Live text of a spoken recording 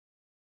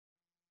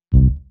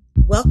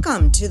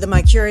Welcome to the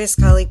My Curious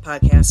Colleague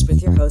podcast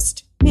with your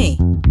host, me,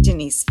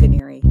 Denise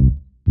Finieri.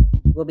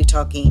 We'll be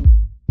talking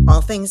all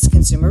things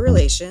consumer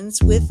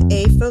relations with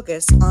a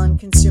focus on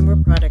consumer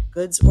product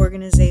goods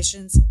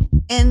organizations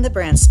and the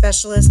brand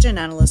specialist and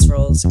analyst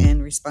roles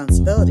and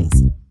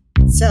responsibilities.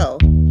 So,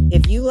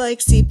 if you like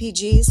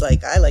CPGs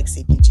like I like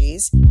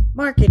CPGs,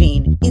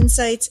 marketing,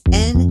 insights,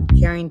 and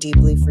caring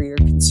deeply for your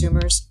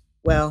consumers,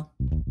 well,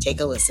 take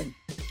a listen.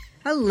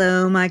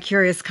 Hello, my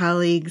curious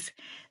colleagues.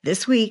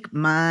 This week,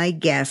 my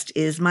guest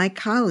is my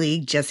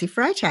colleague, Jessi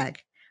Freitag.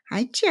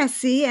 Hi,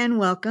 Jessi, and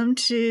welcome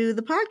to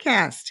the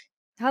podcast.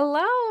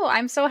 Hello,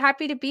 I'm so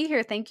happy to be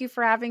here. Thank you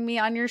for having me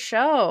on your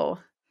show.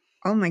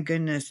 Oh my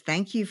goodness,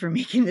 thank you for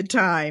making the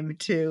time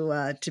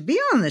to be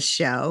on the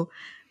show.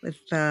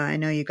 I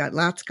know you got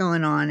lots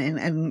going on,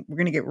 and we're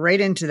going to get right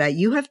into that.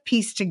 You have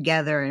pieced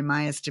together, in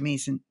my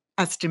estimation,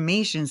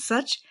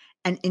 such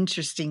an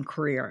interesting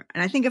career.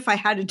 And I think if I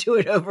had to do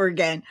it over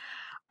again,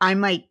 I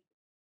might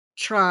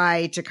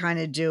try to kind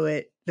of do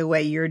it the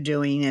way you're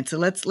doing it. So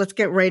let's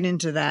get right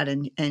into that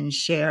and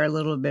share a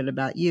little bit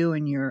about you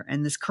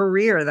and this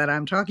career that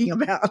I'm talking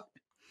about.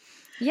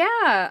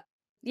 Yeah,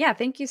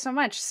 thank you so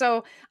much.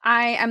 So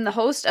I am the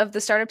host of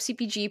the Startup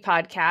CPG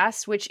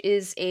podcast, which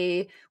is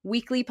a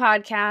weekly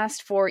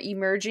podcast for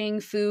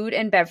emerging food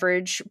and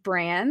beverage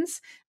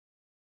brands.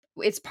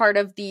 It's part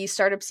of the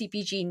Startup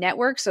CPG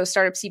network. So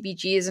Startup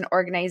CPG is an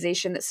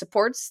organization that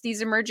supports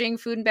these emerging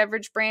food and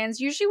beverage brands,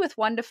 usually with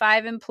 1 to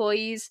 5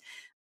 employees,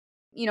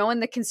 in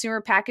the consumer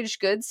packaged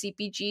goods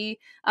CPG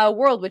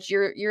world, which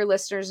your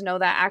listeners know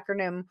that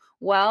acronym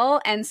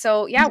well. And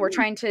so, we're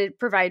trying to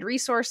provide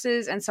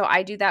resources. And so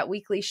I do that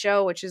weekly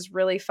show, which is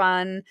really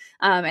fun.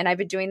 And I've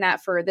been doing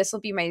that this will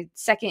be my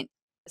second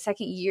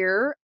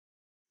year.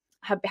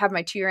 Have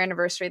my 2-year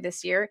anniversary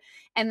this year.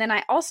 And then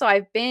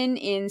I've been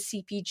in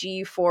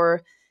CPG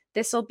for,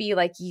 this will be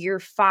like year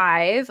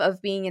 5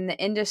 of being in the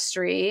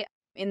industry,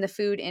 in the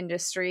food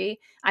industry.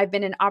 I've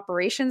been in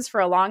operations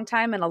for a long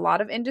time in a lot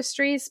of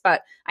industries,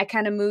 but I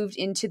kind of moved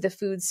into the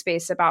food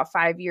space about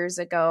 5 years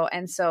ago.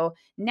 And so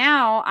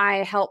now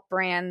I help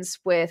brands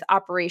with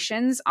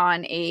operations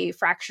on a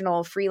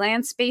fractional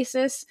freelance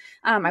basis.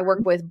 I work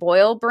with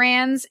Boyle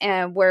brands,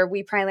 and where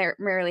we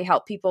primarily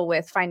help people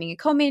with finding a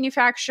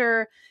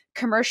co-manufacturer,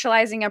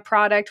 commercializing a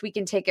product. We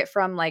can take it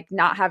from like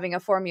not having a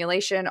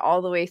formulation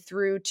all the way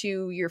through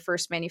to your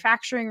first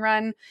manufacturing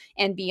run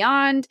and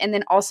beyond. And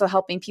then also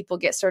helping people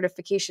get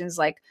certifications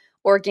like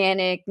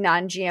organic,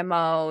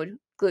 non-GMO,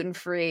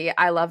 gluten-free.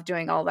 I love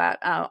doing all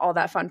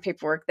that fun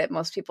paperwork that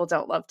most people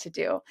don't love to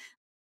do.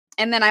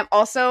 And then I'm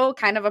also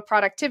kind of a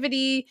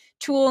productivity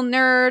tool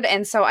nerd.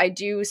 And so I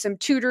do some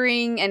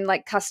tutoring and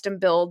like custom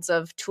builds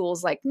of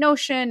tools like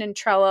Notion and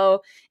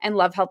Trello, and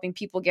love helping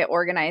people get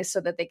organized so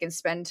that they can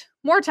spend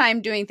more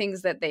time doing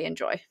things that they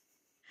enjoy.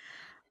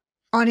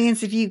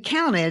 Audience, if you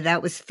counted,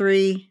 that was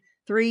three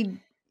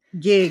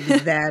gigs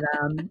that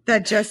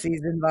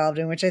Jessi's involved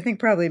in, which I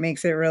think probably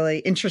makes it really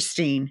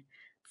interesting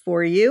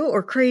for you,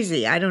 or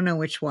crazy. I don't know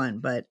which one,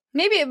 but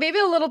maybe a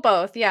little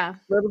both. Yeah.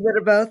 A little bit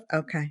of both.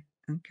 Okay.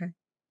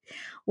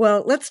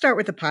 Well, let's start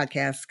with the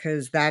podcast,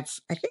 because that's,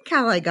 I think,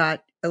 how I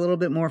got a little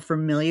bit more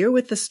familiar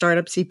with the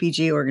Startup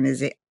CPG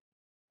organization.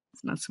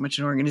 It's not so much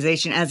an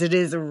organization as it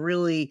is a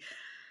really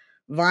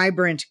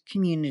vibrant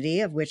community,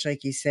 of which,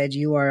 like you said,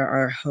 you are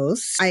our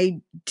host.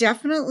 I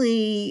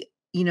definitely,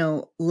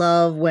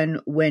 love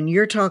when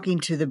you're talking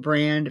to the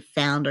brand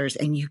founders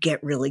and you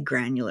get really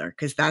granular,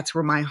 because that's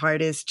where my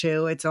heart is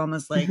too. It's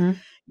almost like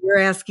you're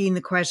asking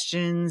the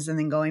questions and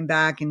then going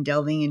back and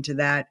delving into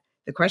the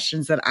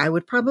questions that I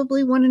would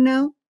probably want to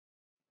know,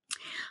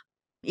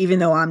 even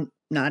though I'm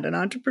not an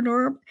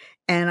entrepreneur.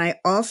 And I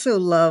also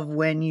love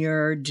when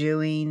you're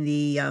doing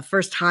the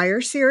first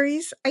hire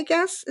series, I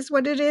guess is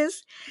what it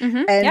is.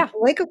 And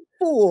like a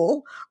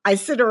fool, I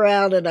sit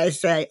around and I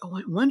say, oh,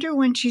 I wonder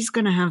when she's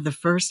going to have the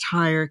first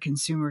hire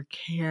consumer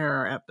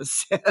care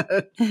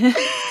episode.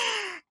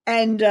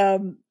 And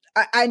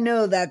I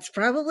know that's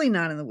probably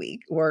not in the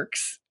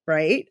works,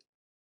 right?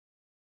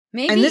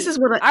 Maybe. And this is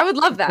what I would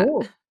love that.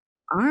 Cool.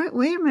 All right,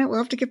 wait a minute. We'll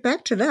have to get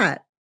back to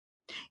that.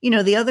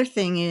 The other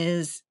thing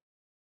is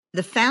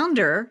the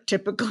founder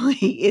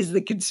typically is the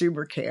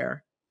consumer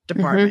care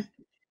department.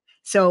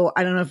 So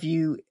I don't know if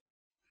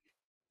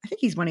I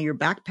think he's one of your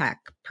backpack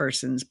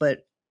persons, but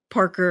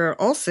Parker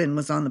Olson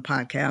was on the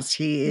podcast.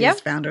 He is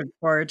founder of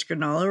Forage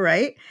Granola,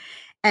 right?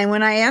 And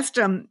when I asked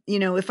him,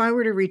 if I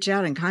were to reach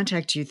out and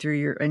contact you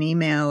through an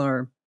email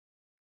or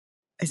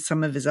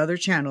some of his other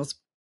channels,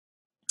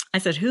 I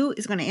said, who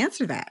is going to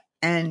answer that?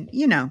 And,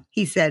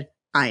 he said,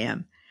 I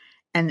am.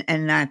 And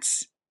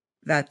that's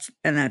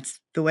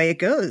the way it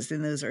goes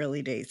in those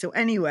early days. So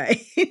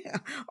anyway,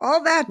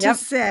 all that to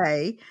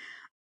say,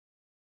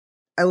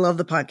 I love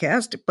the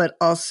podcast, but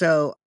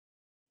also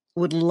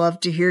would love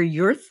to hear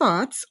your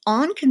thoughts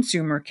on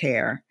consumer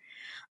care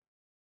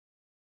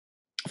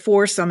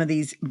for some of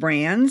these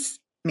brands.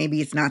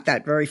 Maybe it's not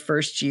that very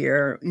first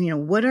year.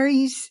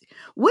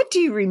 What do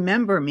you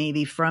remember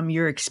maybe from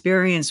your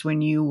experience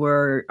when you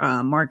were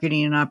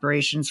marketing and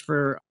operations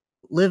for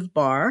Live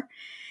Bar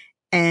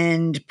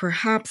and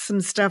perhaps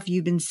some stuff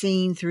you've been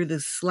seeing through the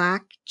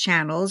Slack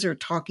channels or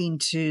talking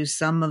to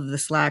some of the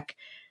Slack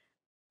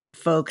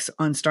folks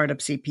on Startup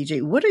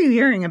CPG. What are you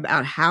hearing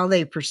about how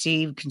they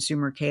perceive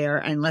consumer care?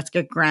 And let's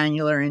get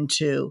granular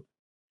into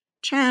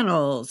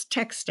channels,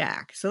 tech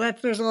stack. So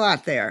there's a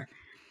lot there.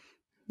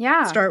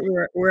 Yeah. Start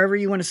wherever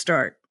you want to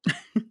start.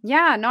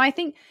 Yeah, no, I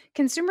think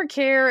consumer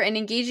care and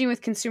engaging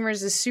with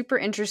consumers is super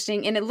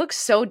interesting, and it looks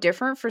so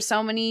different for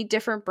so many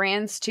different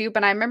brands too.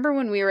 But I remember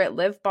when we were at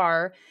Live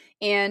Bar,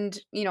 and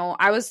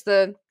I was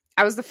the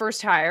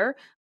first hire,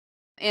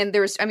 and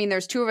there's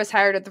two of us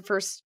hired at the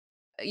first,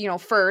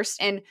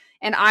 and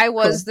I Cool.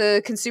 was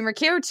the consumer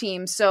care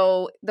team.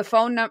 So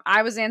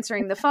I was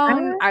answering the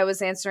phone, I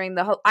was answering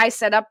I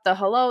set up the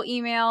hello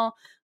email,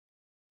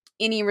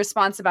 any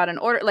response about an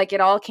order, like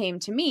it all came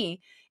to me.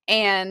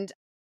 And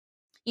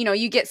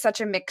you get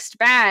such a mixed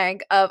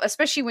bag of,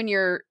 especially when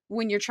you're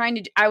trying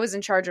to, I was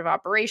in charge of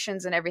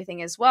operations and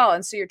everything as well,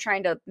 and so you're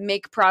trying to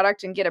make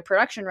product and get a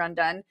production run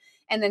done,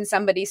 and then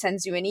somebody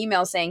sends you an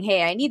email saying,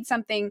 hey, I need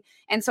something.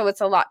 And so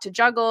it's a lot to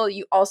juggle.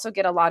 You also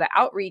get a lot of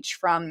outreach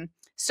from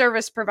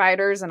service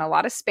providers and a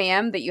lot of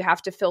spam that you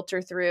have to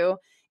filter through,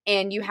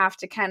 and you have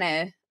to kind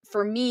of,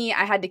 for me,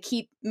 I had to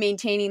keep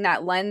maintaining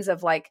that lens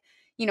of like,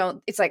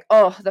 it's like,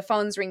 oh, the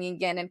phone's ringing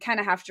again, and kind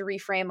of have to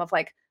reframe of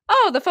like,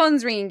 oh, the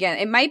phone's ringing again.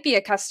 It might be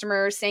a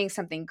customer saying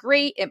something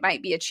great. It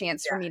might be a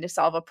chance for me to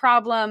solve a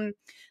problem.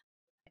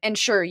 And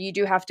sure, you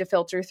do have to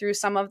filter through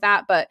some of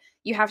that, but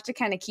you have to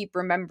kind of keep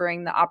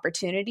remembering the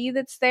opportunity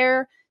that's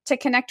there to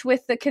connect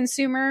with the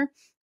consumer.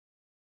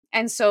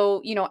 And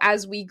so,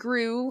 as we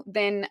grew,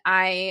 then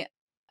I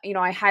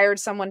hired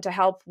someone to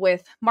help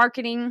with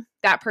marketing.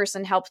 That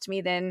person helped me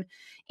then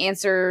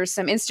answer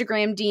some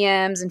Instagram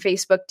DMs and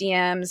Facebook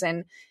DMs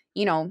and,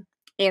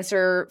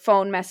 answer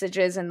phone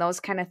messages and those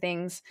kind of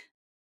things.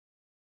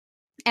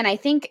 And I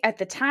think at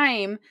the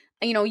time,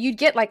 you'd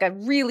get like a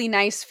really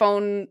nice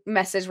phone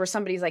message where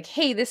somebody's like,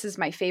 hey, this is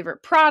my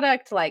favorite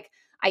product. Like,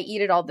 I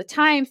eat it all the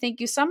time. Thank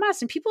you so much.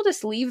 And people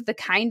just leave the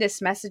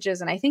kindest messages.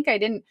 And I think I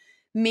didn't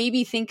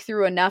maybe think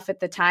through enough at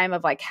the time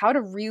of like how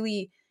to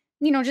really,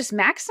 just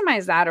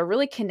maximize that or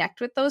really connect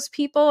with those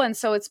people. And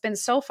so it's been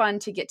so fun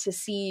to get to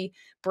see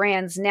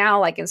brands now,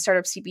 like in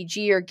Startup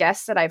CPG or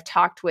guests that I've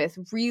talked with,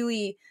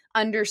 really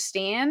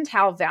understand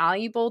how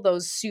valuable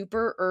those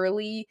super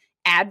early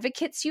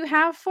advocates you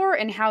have for,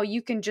 and how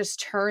you can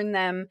just turn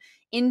them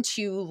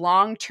into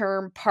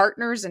long-term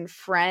partners and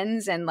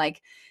friends and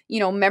like,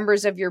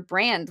 members of your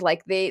brand.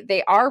 Like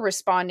they are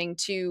responding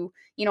to,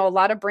 a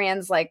lot of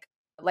brands like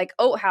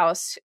Oat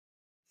House.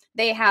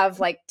 They have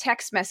like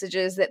text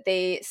messages that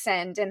they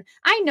send, and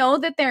I know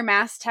that they're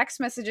mass text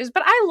messages,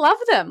 but I love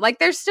them. Like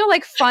they're still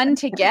like fun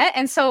to get.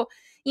 And so,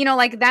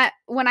 like that,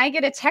 when I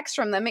get a text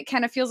from them, it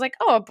kind of feels like,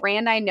 oh, a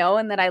brand I know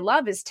and that I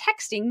love is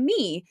texting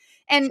me.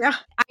 And Yeah.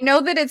 I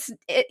know that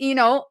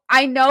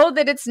I know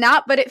that it's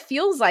not, but it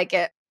feels like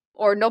it.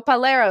 Or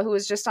Nopalera, who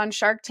was just on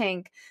Shark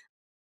Tank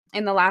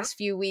in the last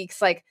few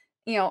weeks, like,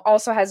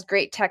 also has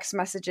great text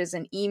messages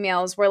and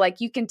emails where like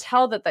you can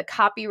tell that the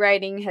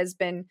copywriting has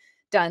been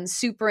done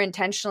super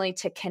intentionally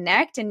to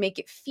connect and make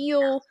it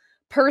feel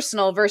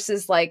personal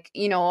versus like,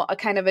 a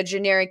kind of a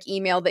generic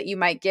email that you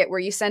might get where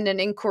you send an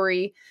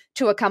inquiry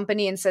to a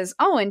company and says,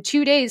 oh, in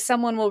 2 days,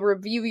 someone will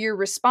review your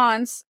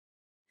response,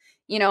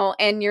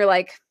 and you're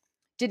like,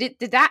 did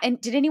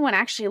anyone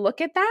actually look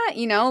at that?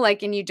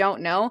 Like, and you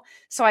don't know.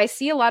 So I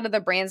see a lot of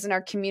the brands in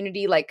our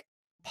community, like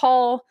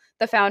Paul,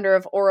 the founder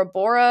of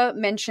Orabora,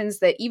 mentions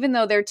that even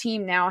though their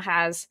team now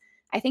has,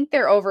 I think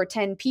they're over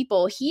 10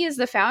 people, he as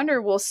the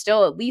founder will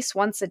still at least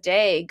once a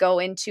day go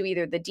into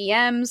either the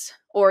DMs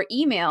or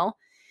email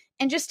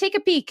and just take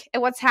a peek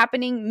at what's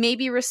happening,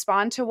 maybe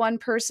respond to one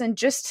person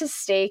just to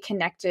stay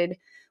connected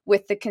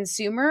with the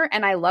consumer.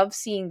 And I love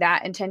seeing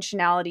that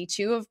intentionality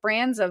too of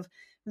brands, of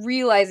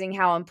realizing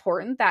how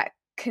important that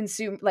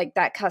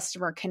that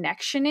customer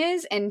connection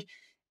is,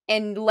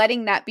 and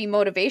letting that be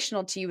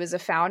motivational to you as a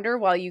founder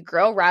while you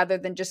grow, rather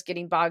than just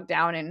getting bogged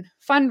down in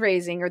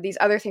fundraising or these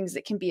other things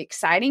that can be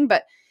exciting,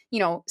 but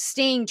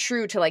staying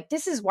true to like,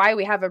 this is why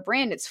we have a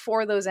brand. It's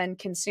for those end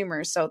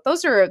consumers. So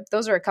those are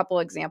a couple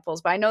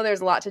examples, but I know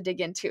there's a lot to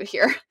dig into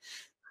here.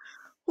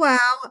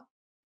 Well,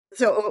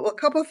 so a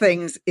couple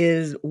things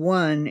is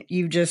one,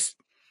 you just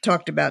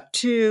talked about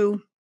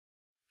two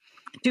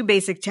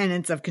basic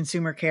tenets of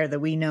consumer care that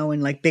we know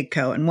in like Big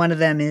Co. And one of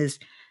them is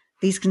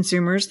these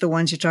consumers, the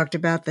ones you talked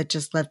about that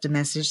just left a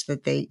message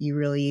that you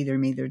really either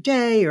made their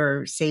day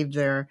or saved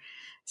their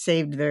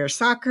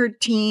soccer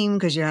team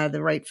because you had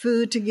the right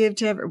food to give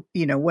to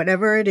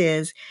whatever it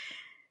is.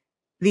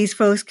 These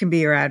folks can be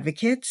your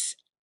advocates.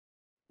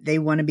 They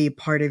want to be a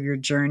part of your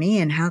journey,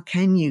 and how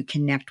can you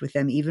connect with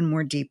them even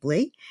more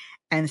deeply?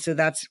 And so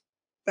that's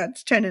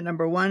tenet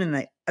number one.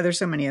 And there's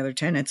so many other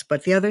tenets,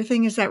 but the other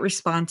thing is that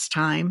response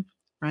time,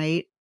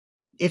 right?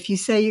 If you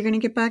say you're going to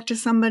get back to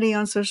somebody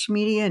on social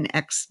media in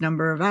X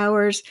number of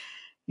hours,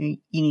 you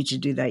need to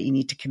do that. You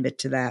need to commit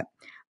to that.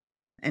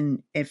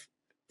 And if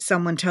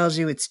someone tells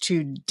you it's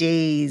 2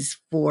 days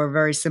for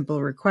very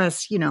simple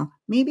requests,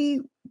 maybe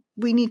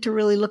we need to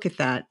really look at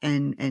that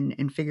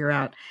and figure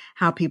out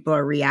how people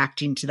are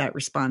reacting to that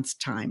response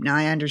time. Now,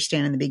 I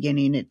understand in the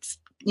beginning it's,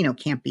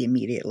 can't be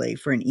immediately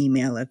for an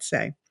email, let's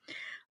say.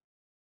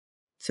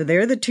 So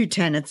there are the two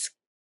tenets,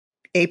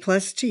 A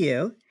plus to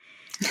you.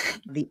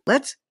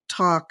 Let's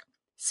talk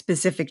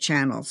specific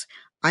channels.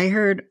 I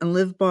heard on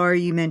Live Bar,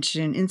 you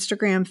mentioned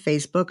Instagram,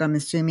 Facebook. I'm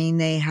assuming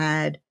they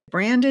had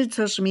branded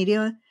social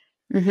media.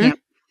 Mm-hmm.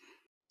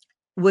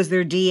 Was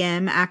their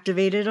DM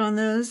activated on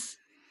those?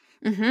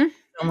 Mm-hmm.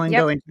 Someone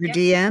Yep. go into your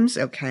DMs?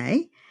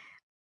 Okay.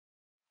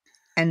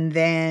 And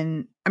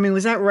then, I mean,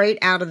 was that right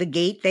out of the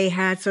gate they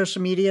had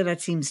social media?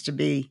 That seems to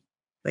be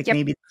like Yep.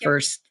 maybe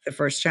the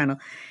first channel.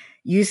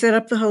 You set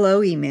up the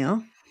hello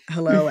email,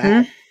 hello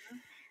at, Mm-hmm.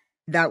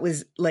 that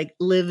was like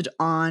lived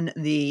on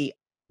the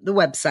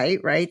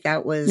website, right?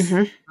 That was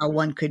Mm-hmm. how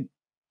one could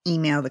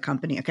email the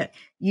company. Okay.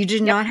 You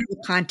did Yep. not have a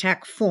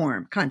contact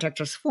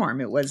us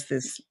form. It was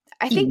this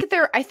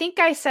email. I think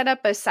I set up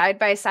a side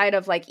by side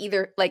of like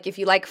either like if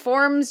you like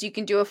forms, you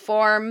can do a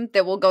form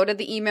that will go to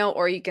the email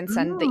or you can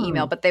send the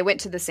email, Oh, but they went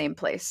to the same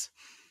place.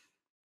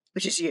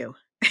 which is you.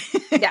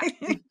 Yeah.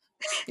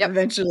 Yep.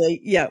 Eventually,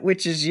 yeah,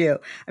 which is you.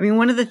 I mean,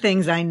 one of the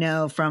things I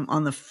know from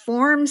on the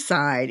form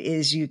side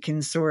is you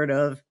can sort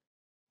of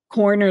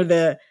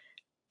corner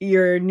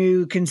your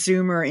new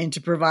consumer into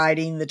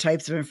providing the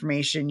types of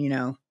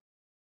information,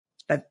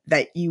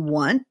 that you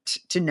want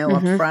to know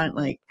up Mm-hmm. front.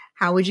 Like,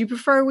 how would you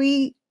prefer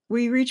we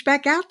reach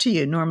back out to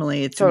you?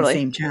 Normally it's in the Totally.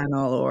 same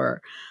channel,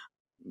 or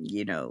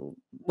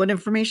what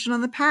information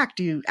on the pack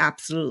do you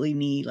absolutely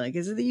need? Like,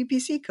 is it the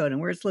UPC code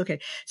and where it's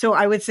located? So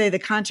I would say the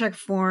contact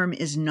form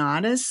is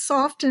not as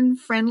soft and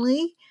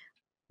friendly,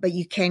 but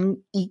you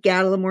can eke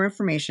out a little more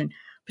information.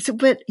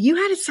 But you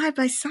had it side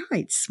by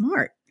side.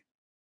 Smart.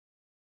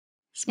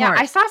 Yeah,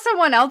 I Smart. saw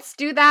someone else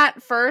do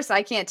that first.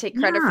 I can't take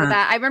credit for Yeah.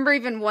 that. I remember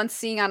even once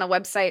seeing on a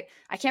website,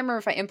 I can't remember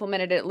if I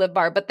implemented it at Live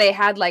Bar, but they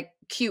had like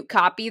cute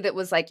copy that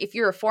was like, if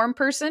you're a form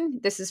person,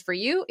 this is for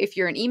you. If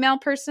you're an email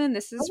person,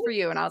 this is for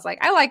you. And I was like,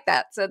 I like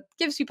that. So it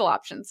gives people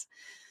options.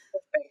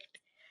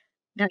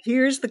 Now,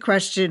 here's the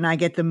question I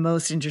get the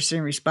most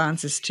interesting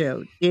responses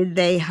to. Did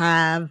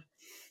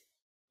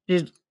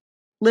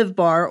Live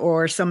Bar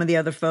or some of the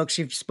other folks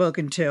you've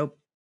spoken to,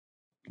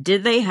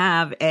 did they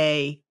have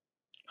a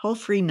toll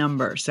free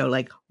number? So,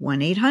 like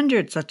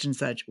 1-800 such and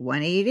such,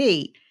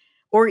 188,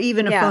 or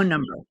even a Yeah. phone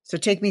number. So,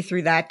 take me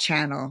through that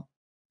channel.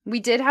 We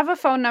did have a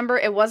phone number.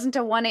 It wasn't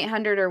a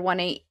 1-800 or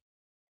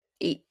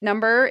 188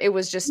 number. That's It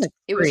was just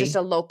free.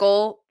 a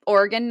local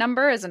Oregon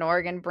number as an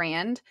Oregon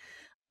brand.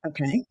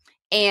 Okay.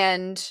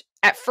 And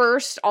at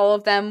first all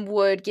of them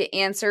would get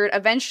answered.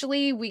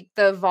 Eventually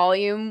the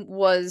volume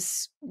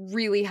was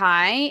really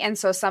high, and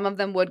so some of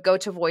them would go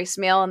to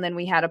voicemail, and then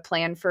we had a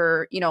plan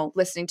for,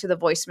 listening to the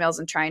voicemails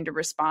and trying to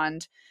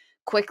respond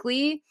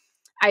quickly.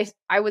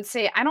 I would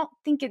say I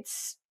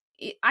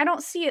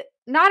don't see it.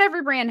 Not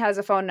every brand has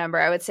a phone number,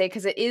 I would say,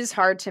 because it is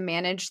hard to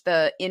manage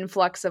the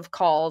influx of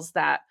calls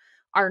that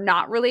are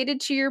not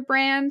related to your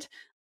brand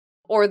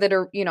or that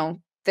are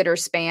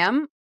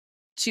spam.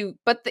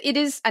 But it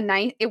is a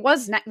nice,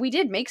 we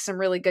did make some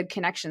really good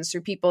connections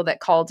through people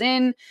that called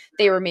in.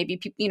 They were maybe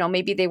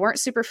maybe they weren't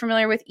super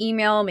familiar with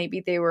email,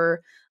 maybe they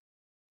were,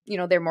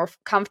 they're more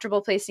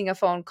comfortable placing a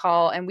phone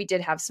call, and we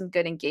did have some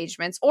good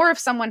engagements. Or if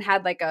someone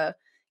had like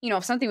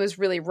if something was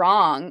really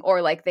wrong,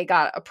 or like they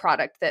got a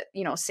product that,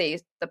 say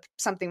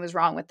something was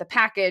wrong with the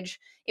package,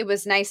 it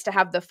was nice to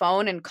have the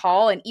phone and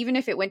call. And even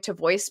if it went to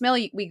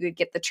voicemail, we could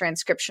get the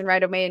transcription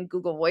right away in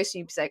Google Voice, and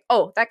you'd be like,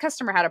 oh, that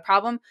customer had a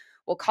problem.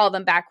 We'll call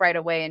them back right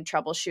away and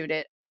troubleshoot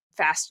it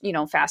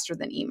faster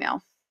than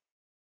email.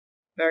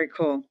 Very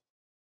cool.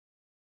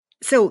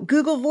 So,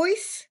 Google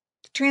Voice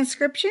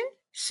transcription.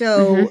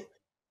 Mm-hmm. So,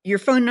 your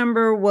phone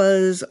number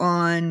was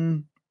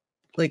on,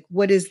 like,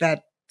 what is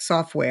that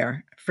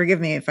software?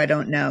 Forgive me if I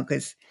don't know,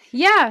 because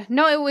Yeah,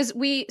 no, it was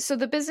so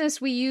the business,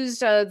 we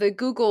used the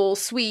Google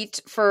Suite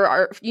for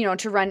our,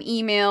 to run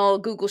email,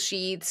 Google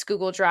Sheets,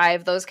 Google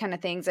Drive, those kind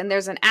of things. And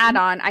there's an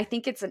add-on. I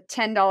think it's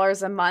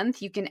 $10 a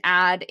month. You can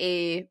add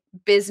a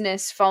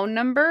business phone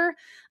number,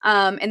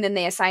 and then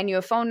they assign you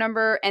a phone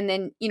number, and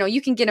then,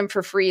 you can get them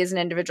for free as an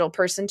individual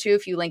person too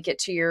if you link it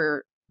to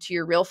your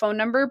real phone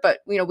number. But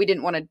we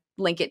didn't want to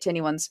link it to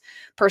anyone's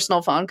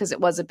personal phone because it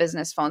was a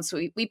business phone.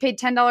 So we paid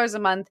 $10 a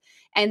month,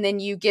 and then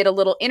you get a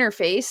little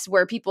interface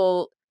where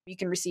you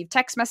can receive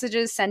text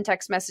messages, send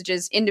text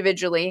messages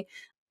individually.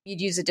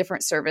 You'd use a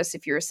different service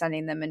if you were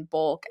sending them in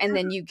bulk. And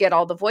then you get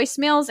all the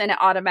voicemails, and it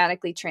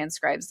automatically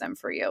transcribes them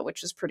for you,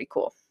 which is pretty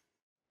cool.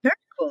 very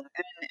cool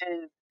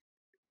and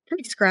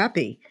pretty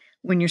scrappy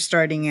when you're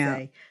starting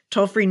out.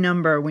 Toll free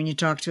number, when you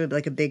talk to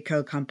like a big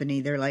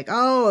company, they're like,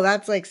 oh,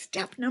 that's like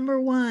step number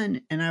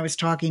one. And I was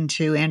talking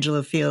to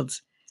Angelo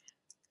Fields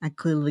at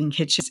Cleveland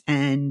Kitchens,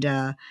 and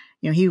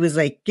he was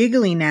like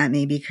giggling at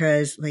me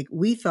because like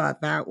we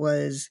thought that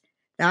was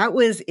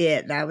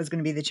it. That was going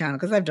to be the channel,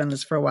 because I've done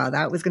this for a while.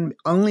 That was going to be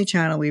the only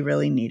channel we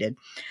really needed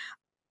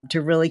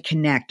to really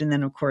connect. And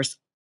then, of course,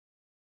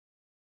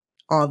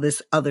 all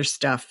this other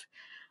stuff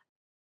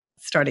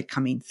started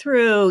coming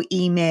through,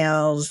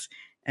 emails,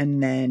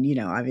 and then,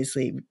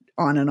 obviously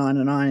on and on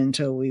and on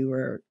until we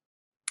were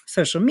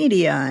social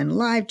media and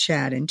live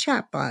chat and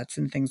chatbots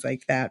and things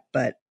like that.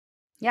 But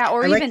Yeah,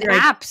 or I like even your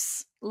idea.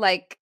 apps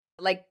like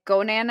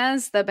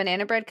Gonanas, the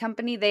banana bread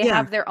company, they Yeah.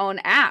 have their own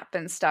app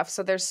and stuff.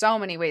 So there's so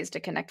many ways to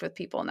connect with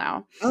people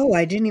now. Oh,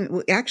 I didn't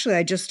even, actually,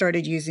 I just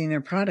started using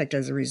their product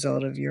as a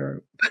result of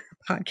your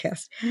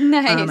podcast. I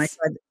Nice.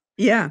 said,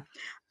 yeah.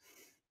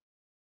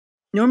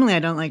 Normally, I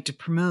don't like to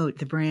promote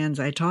the brands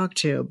I talk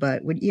to,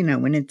 but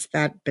when it's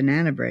that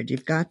banana bread,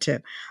 you've got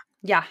to.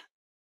 Yeah.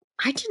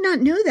 I did not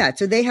know that.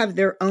 So they have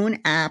their own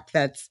app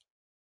And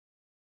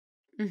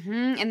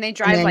they and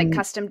drive like then,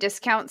 custom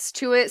discounts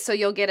to it. So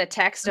you'll get a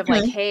text of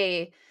like, okay,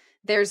 hey,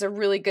 there's a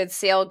really good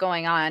sale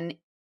going on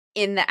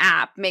in the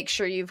app. Make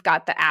sure you've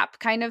got the app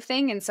kind of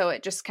thing. And so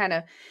it just kind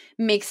of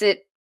makes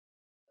it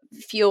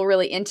feel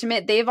really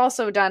intimate. They've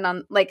also done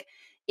on like,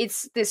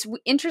 it's this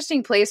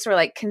interesting place where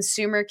like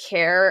consumer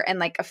care and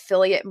like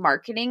affiliate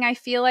marketing, I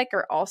feel like,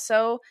 are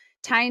also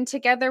tying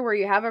together, where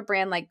you have a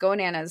brand like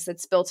GoNanas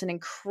that's built an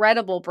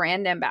incredible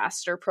brand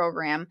ambassador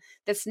program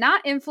that's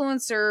not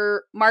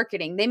influencer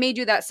marketing. They may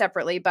do that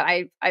separately, but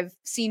I've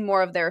seen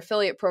more of their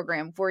affiliate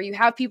program where you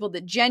have people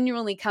that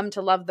genuinely come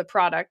to love the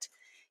product.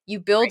 You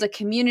build right. a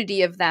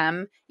community of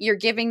them, you're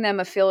giving them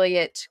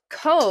affiliate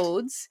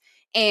codes,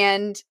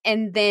 and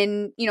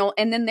then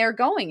they're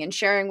going and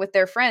sharing with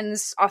their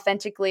friends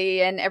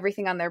authentically and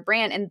everything on their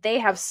brand, and they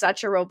have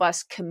such a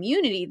robust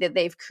community that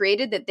they've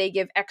created that they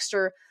give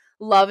extra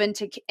love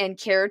and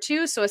care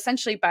to. So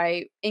essentially,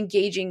 by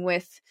engaging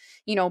with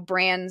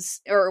brands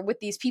or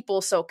with these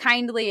people so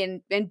kindly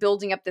and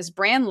building up this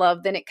brand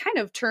love, then it kind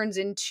of turns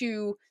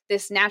into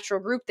this natural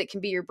group that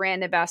can be your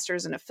brand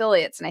ambassadors and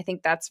affiliates. And I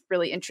think that's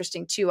really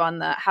interesting too on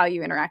the how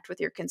you interact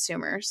with your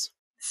consumers.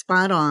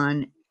 Spot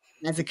on.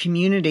 As a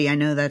community, I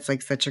know that's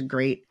like such a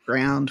great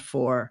ground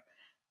for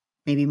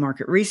maybe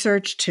market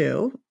research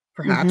too.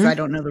 Perhaps I Mm-hmm.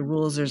 don't know the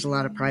rules. There's a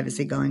lot of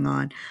privacy going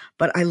on,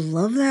 but I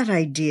love that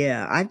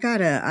idea. I've got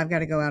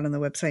to go out on the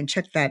website and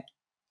check that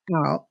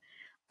out.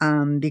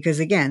 Because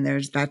again,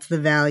 that's the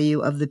value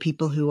of the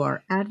people who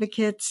are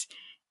advocates.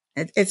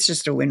 It's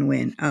just a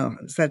win-win. Oh,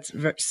 that's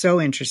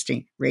so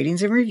interesting.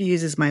 Ratings and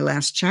reviews is my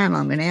last channel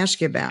I'm going to ask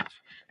you about.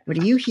 What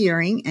are you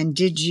hearing? And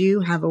did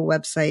you have a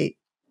website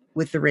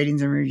with the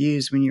ratings and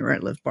reviews when you were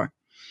at Live Bar?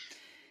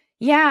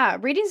 Yeah,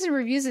 ratings and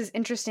reviews is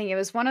interesting. It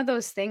was one of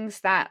those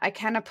things that I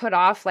kind of put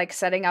off, like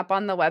setting up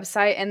on the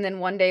website. And then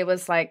one day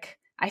was like,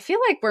 I feel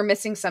like we're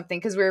missing something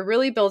because we are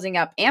really building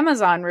up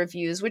Amazon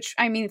reviews, which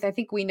I mean, I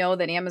think we know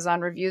that Amazon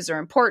reviews are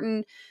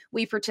important.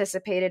 We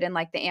participated in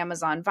like the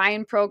Amazon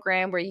Vine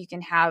program where you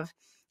can have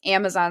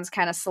Amazon's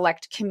kind of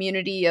select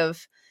community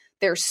of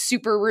their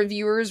super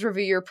reviewers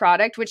review your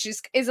product, which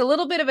is a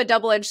little bit of a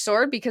double-edged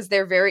sword because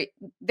they're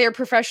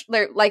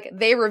professional,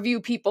 they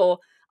review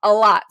people a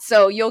lot.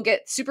 So you'll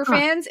get super Huh,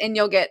 fans and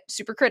you'll get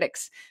super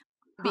critics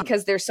huh.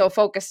 because they're so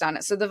focused on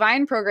it. So the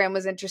Vine program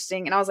was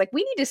interesting. And I was like,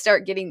 we need to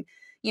start getting,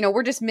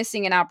 we're just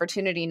missing an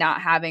opportunity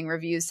not having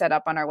reviews set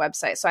up on our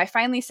website. So I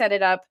finally set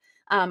it up.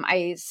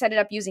 I set it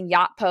up using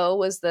Yotpo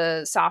was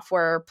the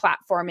software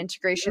platform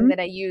integration Mhm.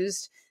 that I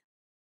used.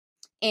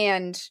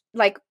 And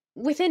like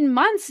within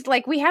months,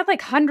 like we had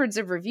like hundreds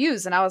of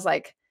reviews and I was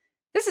like,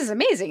 this is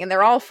amazing. And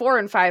they're all 4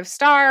 and 5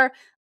 star.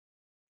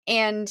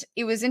 And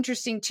it was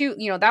interesting too,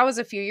 that was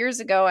a few years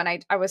ago. And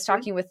I was Sure.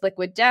 talking with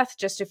Liquid Death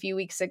just a few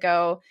weeks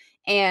ago.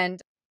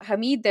 And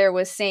Hamid there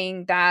was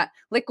saying that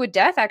Liquid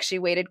Death actually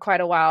waited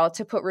quite a while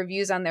to put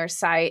reviews on their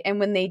site. And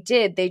when they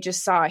did, they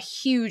just saw a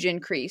huge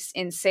increase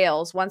in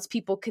sales once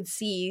people could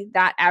see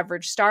that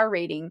average star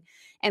rating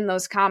and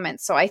those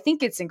comments. So I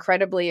think it's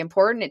incredibly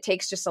important. It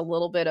takes just a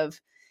little bit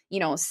of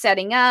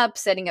setting up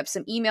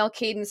some email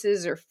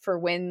cadences, or for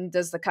when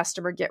does the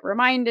customer get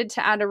reminded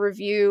to add a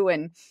review.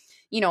 And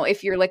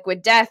if you're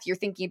Liquid Death, you're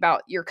thinking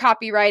about your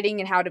copywriting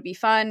and how to be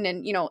fun.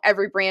 And,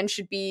 every brand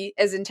should be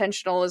as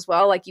intentional as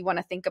well. Like you want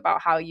to think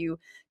about how you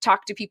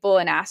talk to people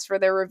and ask for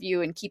their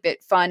review and keep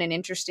it fun and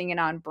interesting and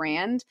on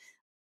brand.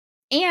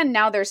 And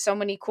now there's so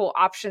many cool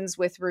options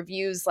with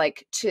reviews,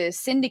 like to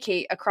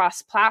syndicate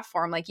across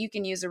platform. Like you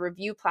can use a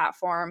review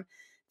platform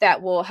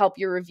that will help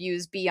your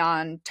reviews be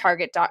on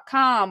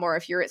target.com, or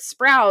if you're at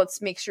Sprouts,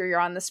 make sure you're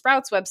on the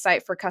Sprouts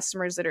website for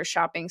customers that are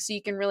shopping. So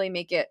you can really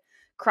make it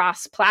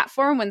cross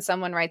platform. When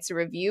someone writes a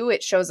review,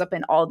 it shows up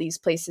in all these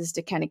places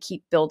to kind of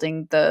keep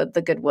building the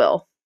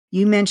goodwill.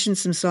 You mentioned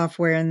some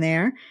software in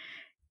there.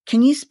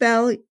 Can you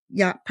spell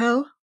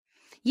Yotpo?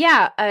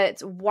 Yeah,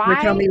 it's Or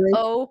tell me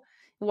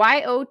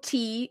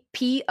YOYOTPO.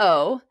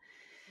 Mhm.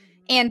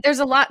 And there's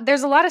a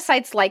lot of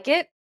sites like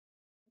it.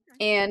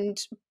 And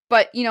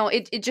but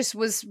it just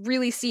was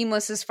really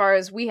seamless as far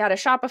as we had a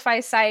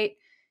Shopify site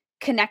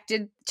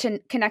connected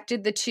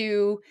the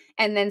two,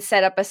 and then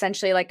set up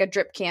essentially like a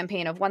drip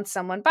campaign of once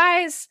someone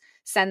buys,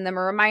 send them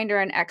a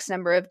reminder in X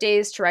number of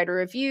days to write a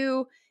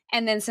review,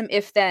 and then some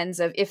if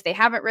thens of if they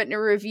haven't written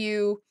a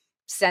review,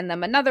 send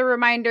them another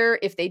reminder.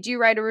 If they do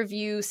write a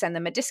review, send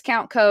them a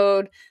discount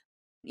code.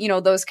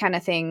 those kind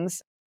of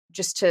things,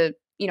 just to,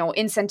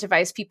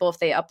 incentivize people. If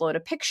they upload a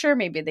picture,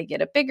 maybe they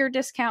get a bigger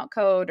discount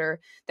code,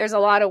 or there's a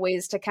lot of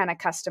ways to kind of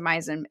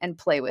customize and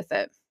play with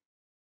it.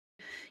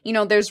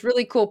 There's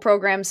really cool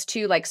programs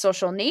too, like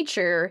Social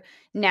Nature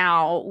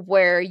now,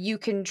 where you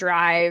can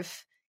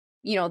drive,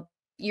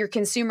 your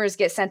consumers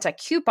get sent a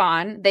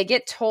coupon. They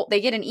get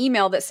an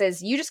email that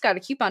says, you just got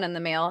a coupon in the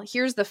mail.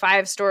 Here's the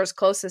 5 stores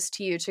closest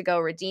to you to go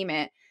redeem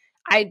it.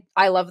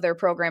 I love their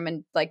program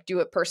and like do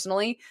it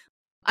personally.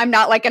 I'm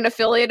not like an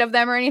affiliate of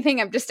them or anything.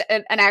 I'm just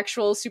an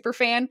actual super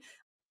fan.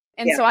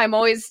 And Yeah. so I'm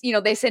always,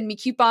 they send me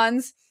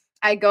coupons.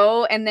 I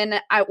go, and then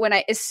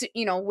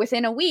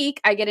within a week,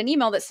 I get an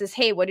email that says,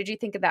 hey, what did you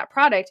think of that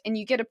product? And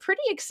you get a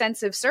pretty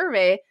extensive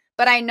survey,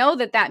 but I know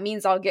that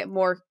means I'll get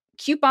more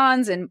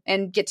coupons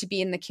and get to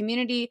be in the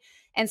community.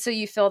 And so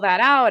you fill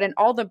that out, and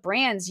all the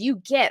brands, you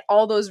get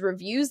all those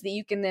reviews that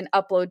you can then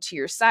upload to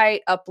your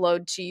site,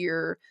 upload to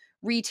your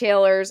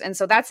retailers. And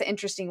so that's an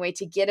interesting way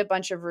to get a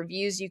bunch of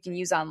reviews you can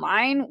use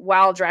online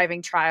while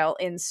driving trial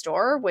in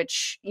store,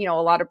 which, a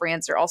lot of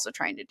brands are also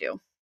trying to do.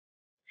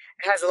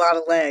 It has a lot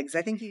of legs.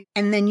 I think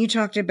and then you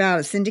talked about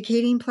a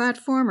syndicating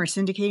platform or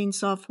syndicating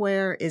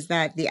software. Is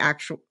that the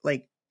actual,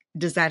 like,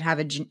 does that have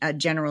a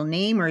general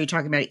name, or are you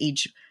talking about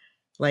each,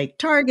 like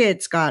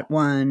Target's got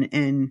one,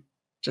 and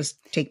just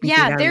take me through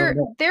Yeah, that a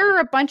little bit? there are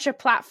a bunch of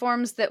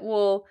platforms that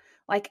will,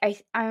 like,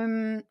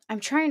 I'm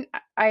trying,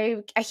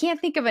 I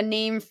can't think of a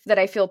name that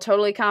I feel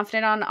totally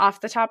confident on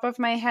off the top of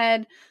my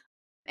head.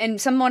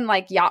 And someone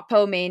like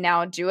Yotpo may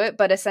now do it,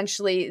 but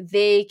essentially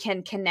they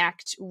can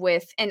connect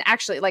with, and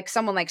actually like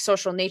someone like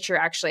Social Nature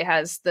actually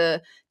has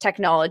the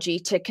technology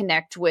to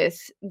connect with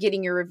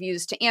getting your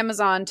reviews to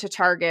Amazon, to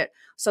Target.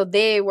 So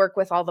they work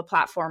with all the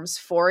platforms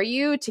for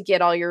you to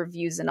get all your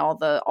reviews in all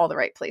the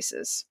right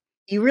places.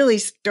 You really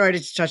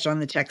started to touch on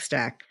the tech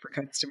stack for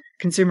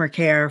consumer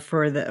care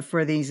for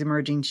these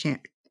emerging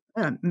channels.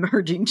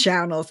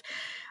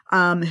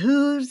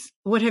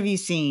 What have you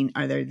seen?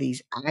 Are there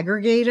these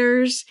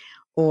aggregators,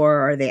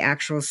 or are they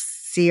actual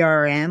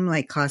CRM,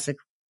 like classic,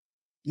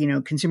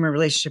 consumer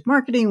relationship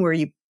marketing, where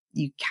you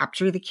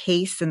capture the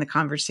case and the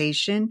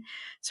conversation?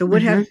 So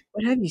what have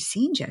you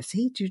seen,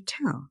 Jessi? Do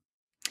tell.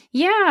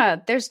 Yeah,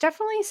 there's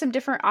definitely some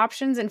different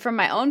options. And from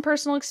my own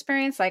personal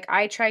experience, like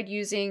I tried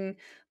using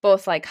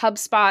both like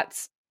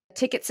HubSpot's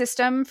ticket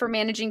system for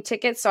managing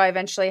tickets. So I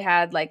eventually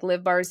had like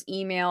LiveBar's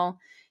email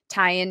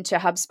tie into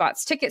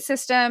HubSpot's ticket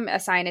system,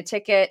 assign a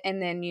ticket,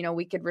 and then,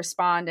 we could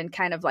respond and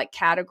kind of like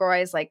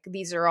categorize, like,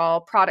 these are all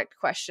product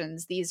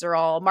questions, these are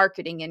all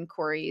marketing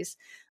inquiries.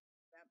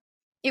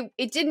 It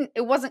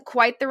wasn't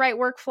quite the right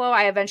workflow.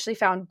 I eventually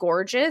found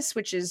Gorgias,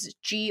 which is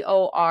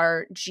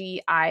Gorgias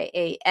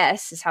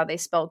is how they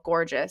spell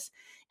gorgeous.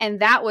 And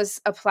that was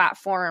a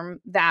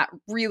platform that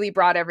really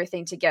brought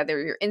everything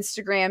together: your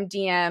Instagram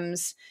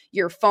DMs,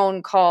 your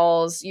phone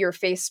calls, your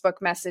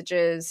Facebook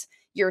messages,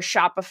 your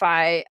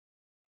Shopify,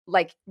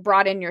 like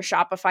brought in your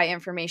Shopify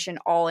information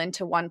all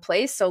into one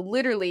place. So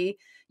literally,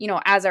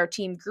 as our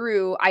team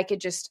grew, I could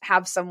just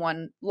have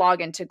someone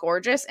log into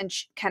Gorgias and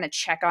kind of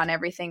check on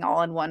everything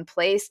all in one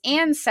place,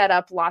 and set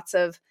up lots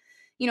of,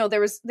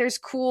 there's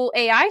cool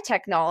AI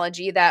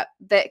technology that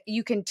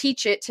you can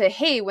teach it to,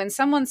 hey, when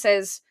someone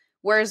says,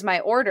 where's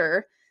my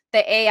order?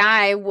 The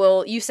AI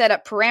you set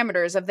up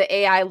parameters of the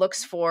AI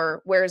looks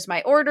for, where's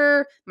my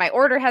order? My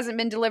order hasn't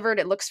been delivered.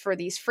 It looks for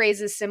these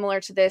phrases similar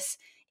to this.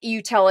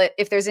 You tell it,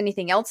 if there's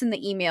anything else in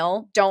the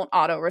email, don't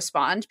auto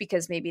respond,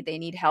 because maybe they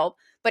need help.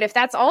 But if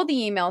that's all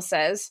the email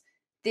says,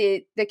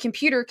 the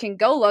computer can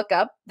go look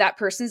up that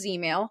person's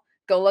email,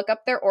 go look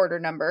up their order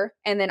number,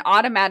 and then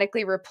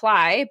automatically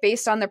reply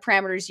based on the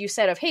parameters you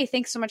said of, hey,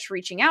 thanks so much for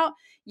reaching out.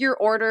 Your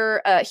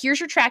order, here's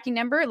your tracking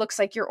number. It looks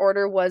like your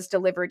order was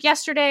delivered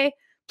yesterday.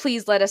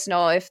 Please let us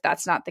know if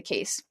that's not the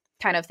case,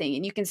 kind of thing.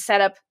 And you can set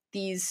up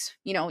these,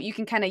 you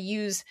can kind of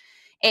use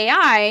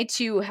AI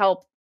to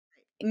help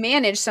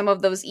manage some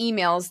of those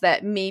emails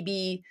that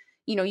maybe,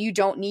 you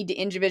don't need to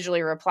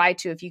individually reply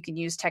to, if you can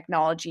use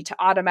technology to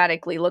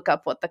automatically look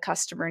up what the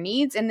customer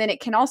needs. And then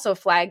it can also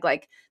flag,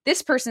 like,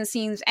 this person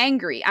seems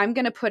angry, I'm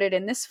going to put it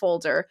in this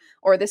folder,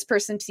 or this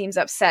person seems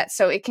upset.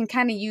 So it can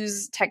kind of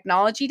use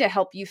technology to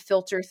help you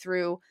filter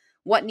through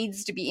what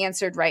needs to be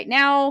answered right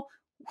now,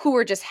 who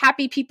are just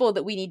happy people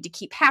that we need to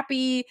keep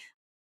happy,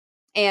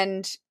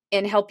 and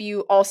help you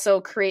also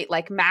create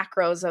like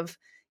macros of,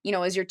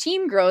 as your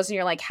team grows and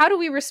you're like, how do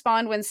we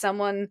respond when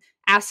someone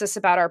asks us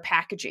about our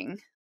packaging?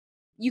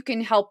 You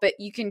can help it.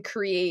 You can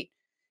create,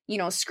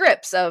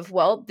 scripts of,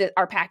 well,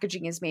 our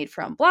packaging is made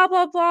from blah,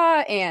 blah,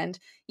 blah. And,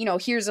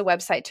 here's a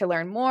website to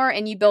learn more.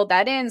 And you build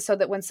that in so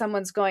that when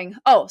someone's going,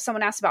 oh,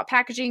 someone asked about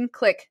packaging,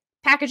 click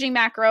packaging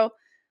macro,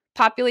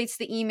 populates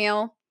the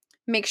email,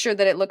 make sure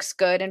that it looks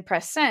good, and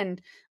press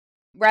send.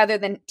 Rather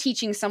than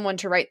teaching someone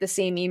to write the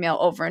same email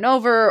over and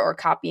over or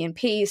copy and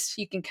paste,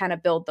 you can kind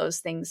of build those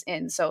things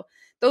in. So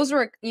those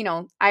were,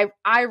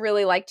 I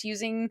really liked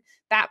using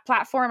that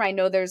platform. I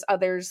know there's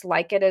others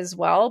like it as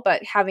well,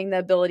 but having the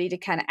ability to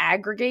kind of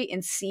aggregate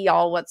and see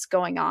all what's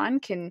going on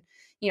can,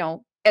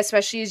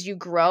 especially as you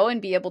grow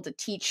and be able to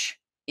teach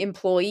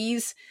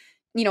employees,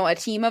 a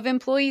team of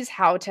employees,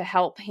 how to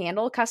help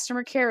handle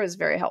customer care is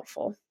very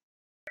helpful.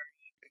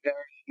 Very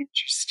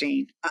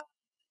interesting.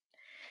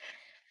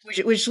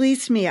 Which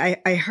leads to me,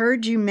 I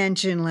heard you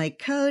mention like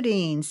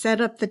coding,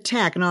 set up the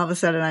tech, and all of a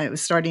sudden I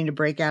was starting to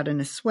break out in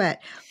a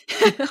sweat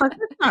because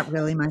it's not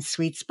really my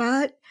sweet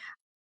spot.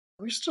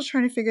 We're still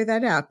trying to figure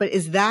that out. But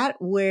is that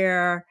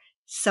where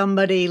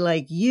somebody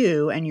like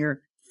you and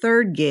your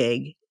third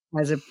gig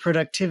as a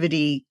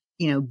productivity,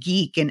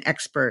 geek and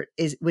expert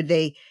is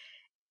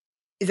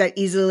that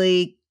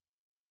easily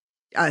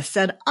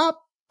set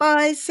up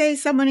by, say,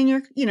 someone in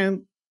your,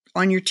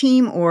 on your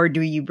team, or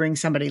do you bring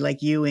somebody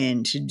like you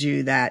in to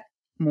do that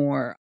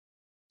more,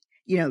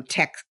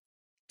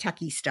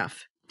 techie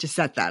stuff to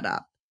set that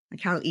up?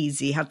 Like how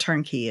easy, how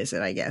turnkey is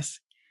it, I guess?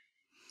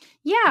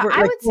 Yeah, I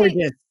Like would say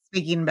gorgeous.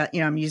 Speaking about,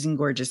 I'm using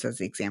gorgeous as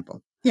the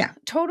example. Yeah.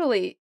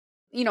 totally.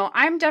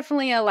 I'm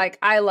definitely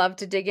I love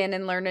to dig in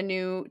and learn a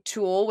new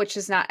tool, which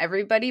is not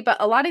everybody, but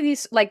a lot of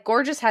these, like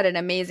Gorgeous had an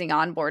amazing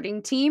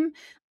onboarding team.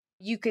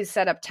 You could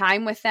set up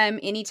time with them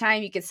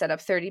anytime. You could set up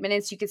 30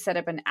 minutes. You could set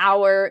up an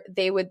hour.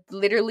 They would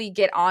literally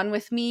get on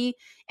with me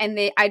and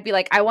I'd be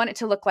like, I want it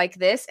to look like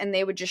this. And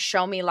they would just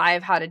show me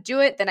live how to do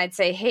it. Then I'd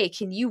say, hey,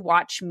 can you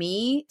watch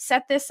me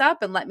set this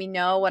up and let me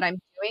know what I'm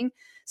doing?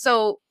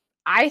 So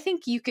I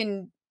think you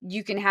can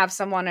have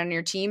someone on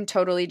your team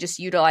totally just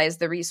utilize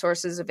the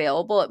resources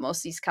available at most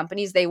of these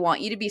companies. They want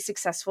you to be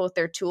successful with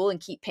their tool and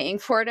keep paying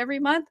for it every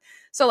month.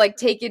 So like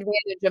take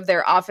advantage of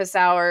their office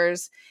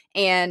hours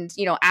and,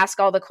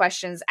 ask all the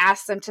questions,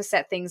 ask them to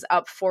set things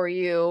up for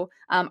you.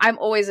 I'm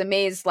always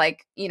amazed,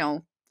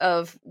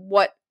 of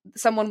what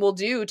someone will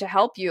do to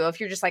help you.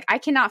 If you're just like, I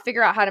cannot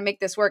figure out how to make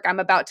this work,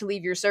 I'm about to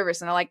leave your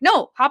service. And they're like,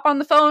 no, hop on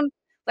the phone.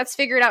 Let's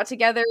figure it out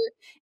together.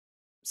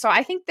 So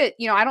I think that,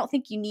 I don't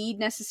think you need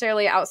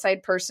necessarily an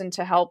outside person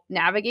to help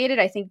navigate it.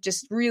 I think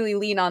just really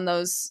lean on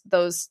those,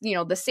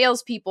 the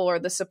salespeople or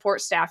the support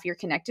staff you're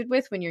connected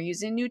with when you're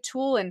using a new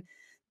tool, and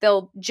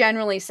they'll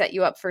generally set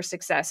you up for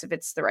success if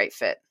it's the right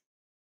fit.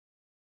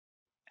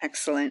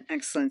 Excellent.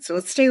 Excellent. So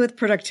let's stay with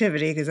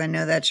productivity because I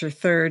know that's a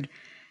third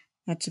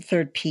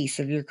piece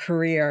of your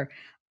career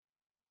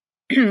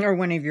or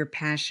one of your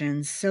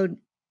passions. So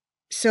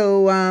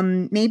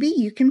maybe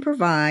you can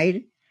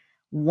provide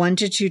 1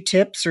 to 2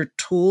 tips or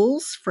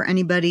tools for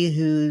anybody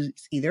who's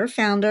either a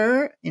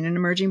founder in an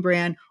emerging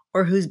brand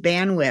or whose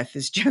bandwidth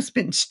has just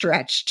been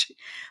stretched.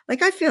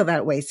 Like I feel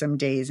that way some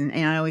days. And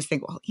I always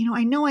think, well,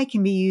 I know I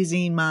can be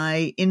using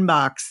my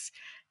inbox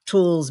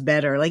tools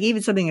better, like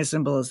even something as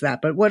simple as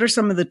that. But what are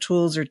some of the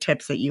tools or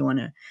tips that you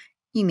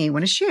may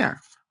want to share?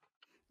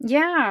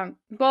 Yeah.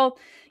 Well,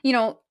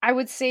 I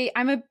would say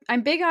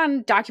I'm big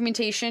on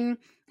documentation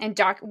and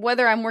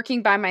whether I'm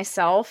working by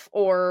myself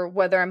or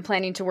whether I'm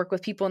planning to work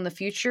with people in the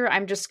future,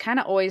 I'm just kind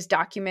of always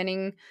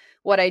documenting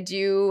what I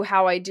do,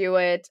 how I do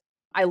it.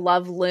 I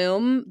love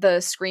Loom, the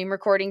screen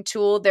recording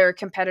tool. There are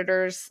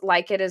competitors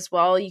like it as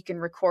well. You can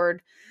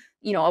record,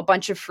 a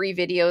bunch of free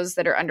videos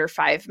that are under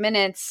 5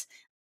 minutes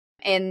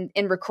and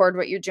record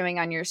what you're doing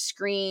on your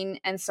screen.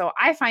 And so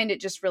I find it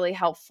just really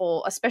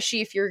helpful,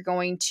 especially if you're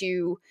going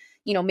to,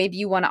 maybe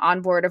you want to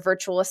onboard a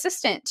virtual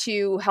assistant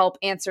to help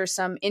answer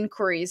some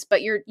inquiries,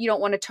 but you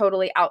don't want to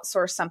totally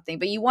outsource something,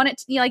 but you want it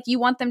to be like, you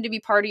want them to be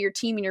part of your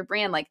team and your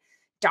brand. Like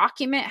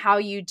document how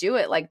you do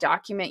it, like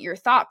document your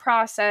thought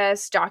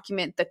process,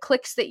 document the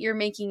clicks that you're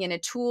making in a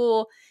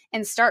tool,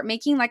 and start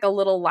making like a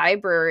little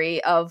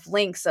library of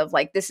links of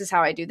like, this is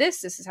how I do this.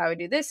 This is how I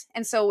do this.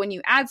 And so when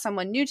you add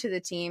someone new to the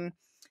team,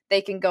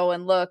 they can go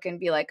and look and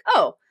be like,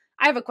 oh,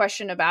 I have a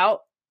question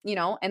about,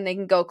 and they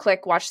can go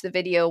click, watch the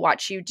video,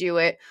 watch you do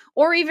it,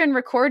 or even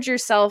record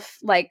yourself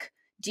like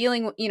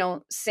dealing,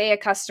 say a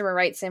customer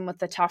writes in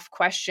with a tough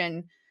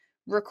question,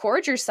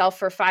 record yourself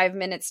for 5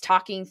 minutes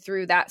talking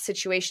through that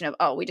situation of,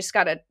 oh, we just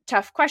got a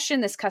tough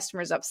question. This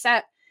customer's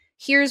upset.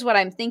 Here's what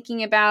I'm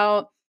thinking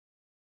about.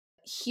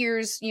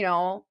 Here's,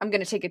 I'm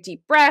going to take a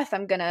deep breath.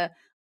 I'm going to,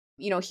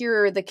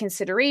 here are the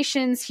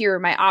considerations. Here are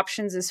my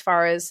options as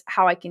far as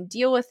how I can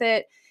deal with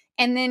it.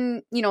 And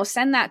then,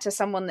 send that to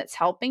someone that's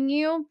helping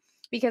you,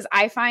 because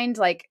I find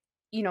like,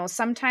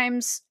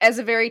 sometimes as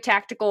a very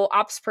tactical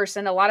ops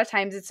person, a lot of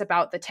times it's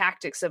about the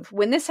tactics of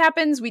when this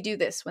happens, we do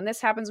this. When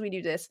this happens, we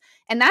do this.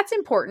 And that's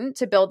important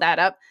to build that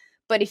up.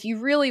 But if you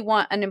really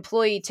want an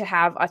employee to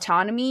have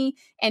autonomy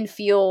and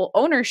feel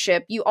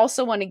ownership, you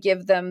also want to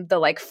give them the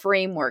like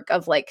framework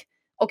of like,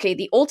 okay,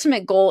 the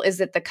ultimate goal is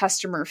that the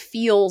customer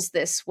feels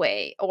this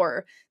way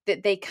or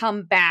that they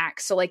come back.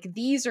 So like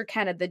these are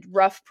kind of the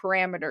rough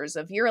parameters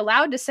of you're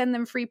allowed to send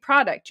them free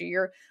product or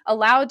you're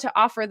allowed to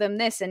offer them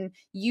this and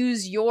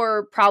use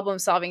your problem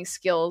solving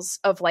skills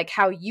of like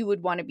how you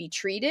would want to be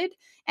treated.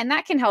 And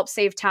that can help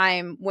save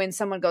time when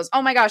someone goes,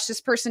 oh my gosh,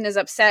 this person is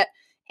upset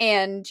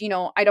and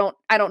I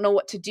don't know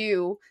what to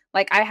do.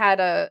 Like I had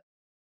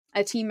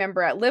a team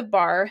member at Live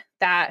Bar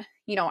that,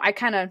 I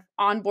kind of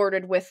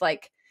onboarded with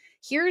like,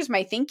 here's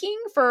my thinking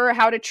for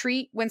how to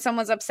treat when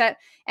someone's upset.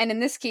 And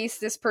in this case,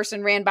 this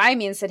person ran by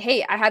me and said,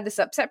 hey, I had this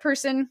upset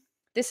person.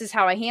 This is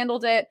how I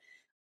handled it.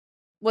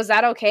 was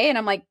that okay? And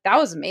I'm like, that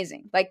was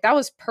amazing. Like, that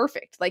was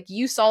perfect. Like,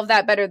 you solved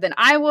that better than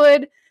I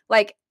would.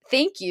 Like,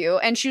 thank you.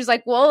 And she was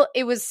like, well,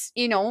 it was,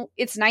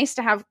 it's nice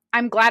to have,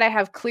 I'm glad I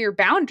have clear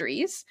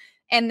boundaries,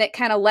 and that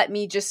kind of let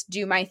me just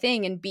do my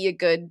thing and be a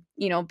good,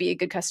 be a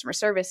good customer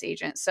service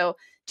agent. So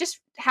just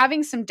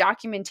having some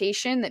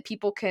documentation that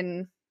people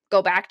can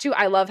go back to.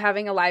 I love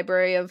having a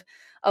library of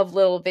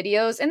little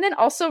videos, and then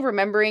also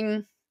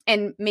remembering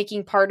and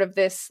making part of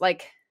this,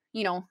 like,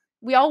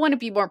 we all want to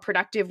be more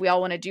productive. We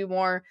all want to do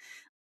more,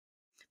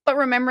 but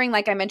remembering,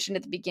 like I mentioned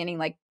at the beginning,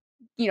 like,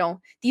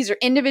 these are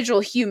individual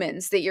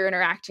humans that you're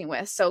interacting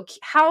with. So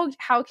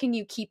how can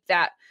you keep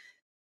that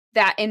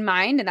in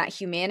mind, and that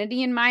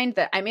humanity in mind,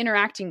 that I'm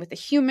interacting with a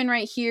human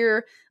right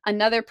here,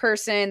 another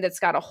person that's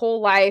got a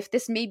whole life.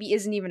 This maybe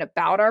isn't even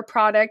about our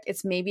product.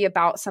 It's maybe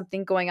about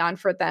something going on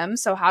for them.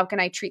 So how can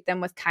I treat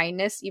them with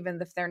kindness, even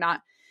if they're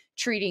not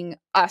treating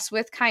us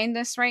with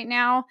kindness right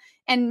now?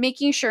 And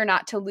making sure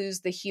not to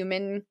lose the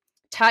human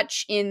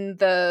touch in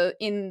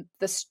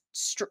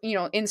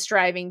in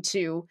striving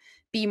to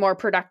be more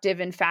productive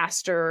and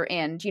faster,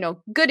 and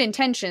good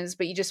intentions,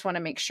 but you just want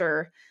to make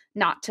sure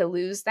not to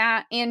lose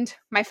that. And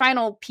my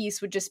final piece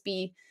would just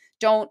be,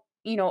 don't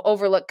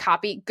overlook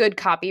good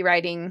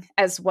copywriting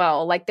as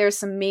well. Like, there's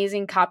some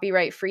amazing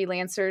copyright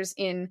freelancers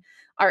in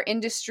our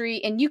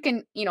industry, and you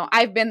can,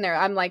 I've been there.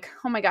 I'm like,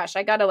 oh my gosh,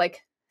 I gotta like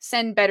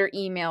send better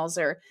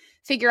emails or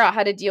figure out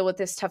how to deal with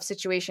this tough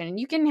situation. And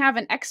you can have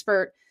an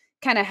expert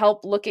kind of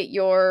help look at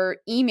your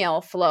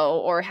email flow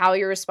or how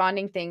you're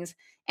responding things,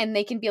 and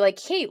they can be like,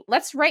 hey,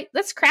 let's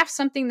craft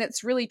something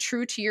that's really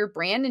true to your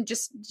brand and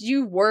just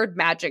do word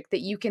magic that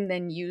you can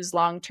then use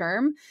long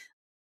term.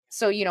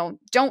 So,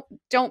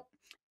 don't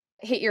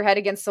hit your head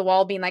against the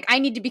wall being like, I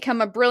need to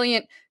become a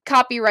brilliant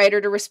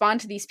copywriter to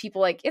respond to these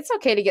people. Like, it's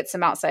okay to get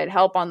some outside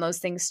help on those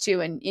things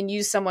too, and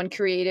use someone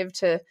creative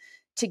to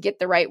get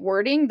the right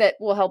wording that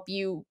will help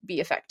you be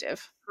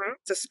effective.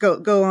 Just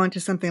go on to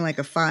something like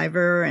a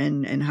Fiverr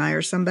and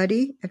hire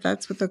somebody, if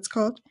that's what that's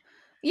called?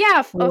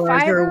 Yeah, a Or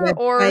is there a Fiverr,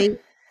 or website?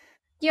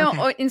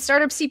 Okay. in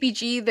startup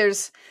CPG,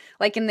 there's,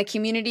 like, in the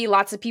community,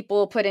 lots of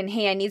people put in,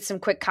 hey, I need some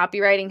quick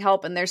copywriting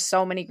help. And there's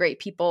so many great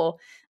people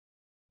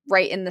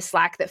right in the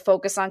Slack that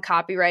focus on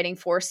copywriting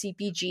for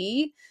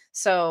CPG.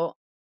 So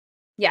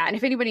yeah. And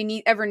if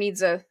anybody ever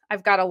needs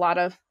I've got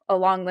a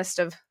long list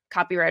of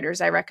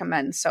copywriters I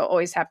recommend. So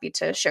always happy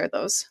to share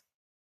those.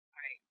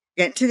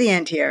 Get to the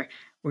end here.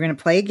 We're going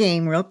to play a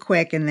game real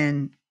quick and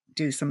then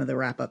do some of the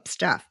wrap up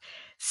stuff.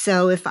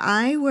 So, if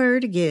I were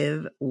to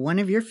give one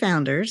of your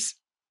founders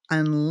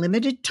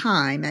unlimited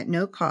time at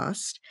no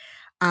cost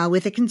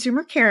with a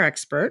consumer care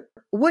expert,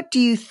 what do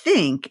you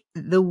think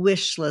the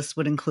wish list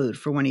would include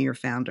for one of your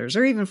founders,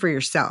 or even for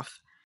yourself?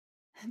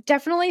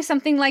 Definitely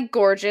something like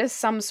gorgeous,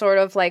 some sort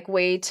of like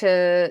way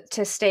to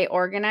stay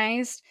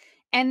organized.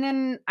 And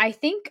then I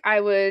think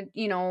I would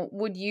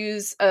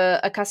use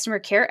a customer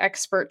care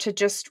expert to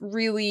just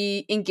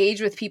really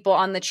engage with people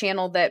on the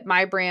channel that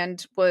my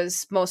brand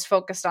was most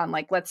focused on.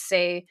 Like, let's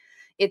say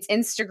it's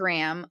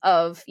Instagram,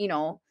 of,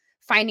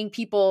 finding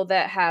people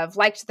that have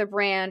liked the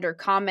brand or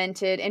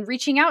commented and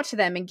reaching out to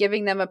them and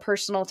giving them a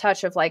personal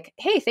touch of like,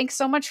 hey, thanks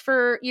so much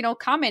for,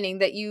 commenting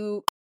that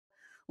you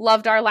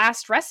loved our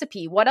last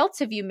recipe. What else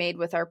have you made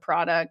with our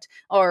product?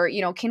 Or,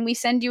 can we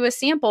send you a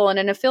sample and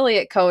an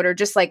affiliate code? Or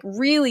just like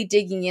really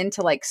digging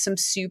into like some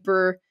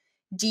super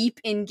deep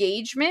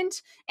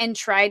engagement, and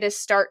try to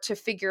start to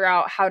figure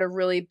out how to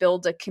really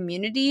build a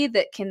community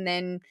that can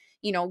then,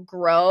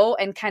 grow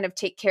and kind of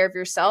take care of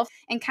yourself.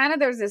 And kind of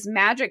there's this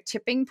magic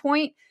tipping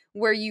point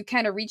where you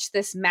kind of reach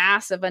this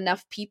mass of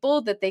enough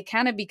people that they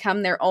kind of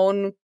become their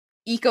own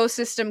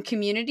ecosystem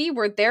community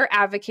where they're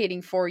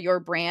advocating for your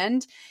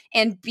brand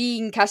and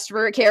being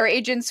customer care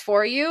agents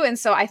for you. And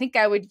so I think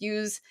I would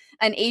use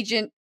an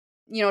agent,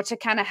 to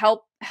kind of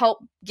help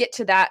get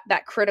to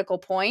that critical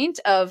point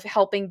of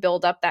helping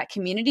build up that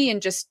community,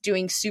 and just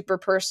doing super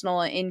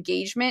personal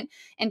engagement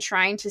and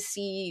trying to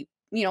see,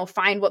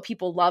 find what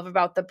people love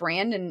about the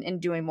brand,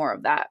 and doing more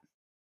of that.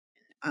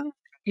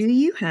 Do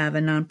you have a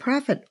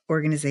nonprofit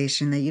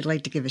organization that you'd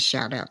like to give a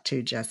shout out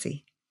to,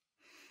 Jessi?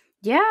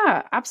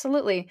 Yeah,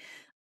 absolutely.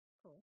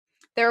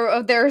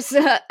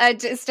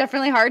 It's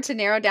definitely hard to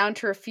narrow down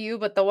to a few,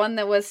 but the one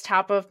that was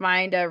top of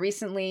mind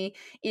recently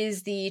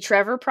is the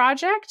Trevor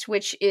Project,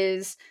 which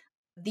is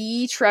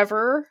the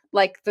Trevor,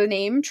 like the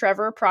name,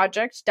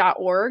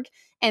 trevorproject.org.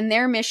 And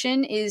their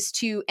mission is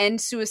to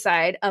end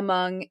suicide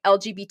among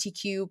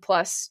LGBTQ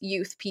plus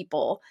youth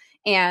people.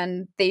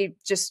 And they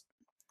just,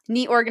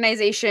 neat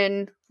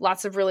organization,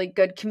 lots of really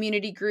good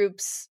community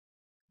groups,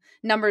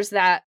 numbers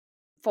that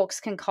folks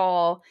can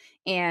call.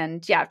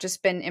 And yeah, I've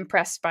just been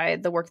impressed by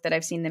the work that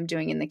I've seen them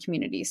doing in the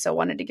community. So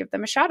wanted to give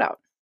them a shout out.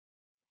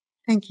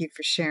 Thank you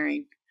for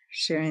sharing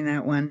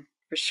that one,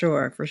 for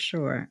sure, for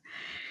sure.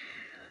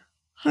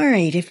 All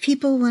right. If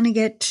people want to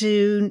get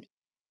to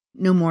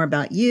know more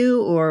about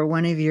you or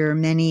one of your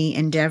many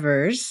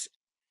endeavors,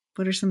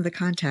 what are some of the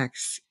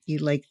contacts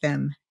you'd like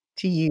them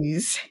to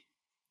use?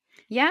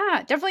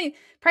 Yeah, definitely.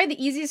 Probably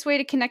the easiest way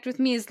to connect with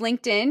me is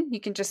LinkedIn. You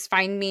can just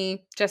find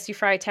me, Jessi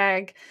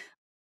Freitag,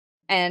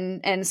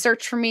 and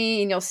search for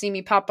me, and you'll see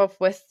me pop up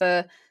with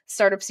the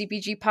Startup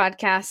CPG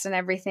podcast and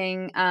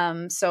everything.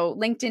 So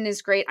LinkedIn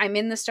is great. I'm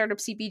in the Startup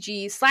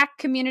CPG Slack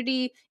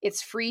community.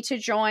 It's free to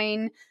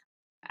join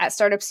at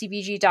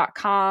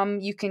startupcpg.com.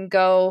 You can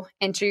go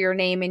enter your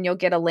name and you'll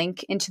get a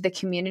link into the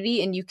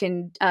community, and you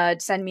can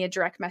send me a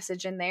direct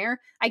message in there.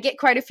 I get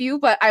quite a few,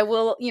 but I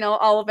will,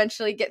 I'll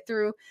eventually get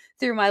through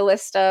my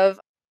list of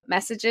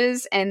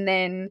messages. And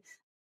then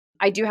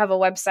I do have a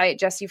website,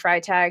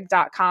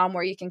 jessifreitag.com,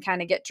 where you can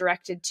kind of get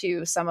directed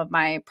to some of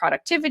my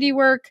productivity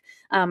work.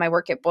 I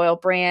work at Boyle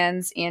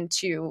Brands and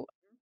to,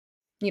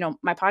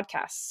 my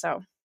podcast.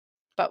 So,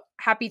 but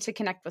happy to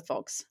connect with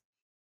folks.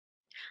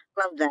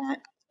 Love that.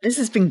 This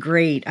has been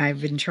great.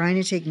 I've been trying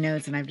to take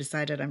notes and I've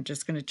decided I'm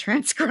just going to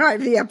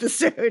transcribe the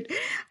episode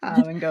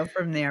and go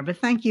from there. But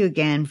thank you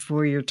again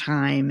for your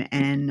time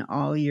and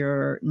all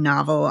your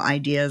novel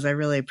ideas. I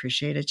really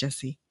appreciate it,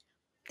 Jessi.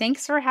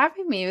 Thanks for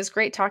having me. It was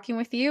great talking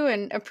with you,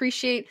 and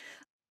appreciate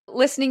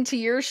listening to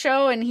your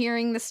show and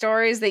hearing the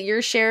stories that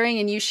you're sharing,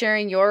 and you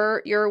sharing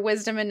your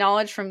wisdom and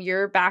knowledge from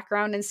your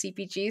background in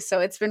CPG. So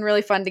it's been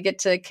really fun to get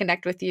to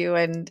connect with you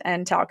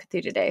and talk with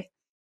you today.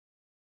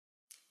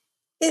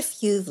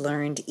 If you've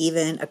learned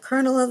even a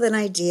kernel of an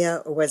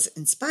idea or was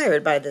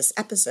inspired by this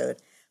episode,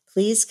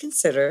 please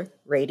consider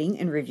rating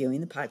and reviewing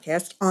the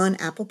podcast on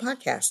Apple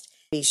Podcast.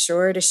 Be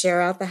sure to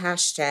share out the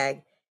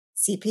hashtag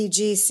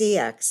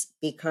CPGCX,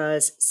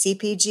 because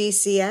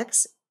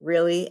CPGCX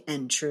really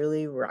and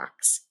truly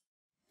rocks.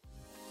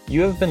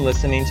 You have been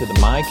listening to the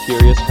My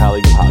Curious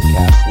Colleague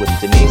podcast with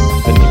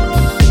Denise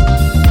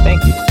Veneer.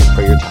 Thank you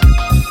for your time.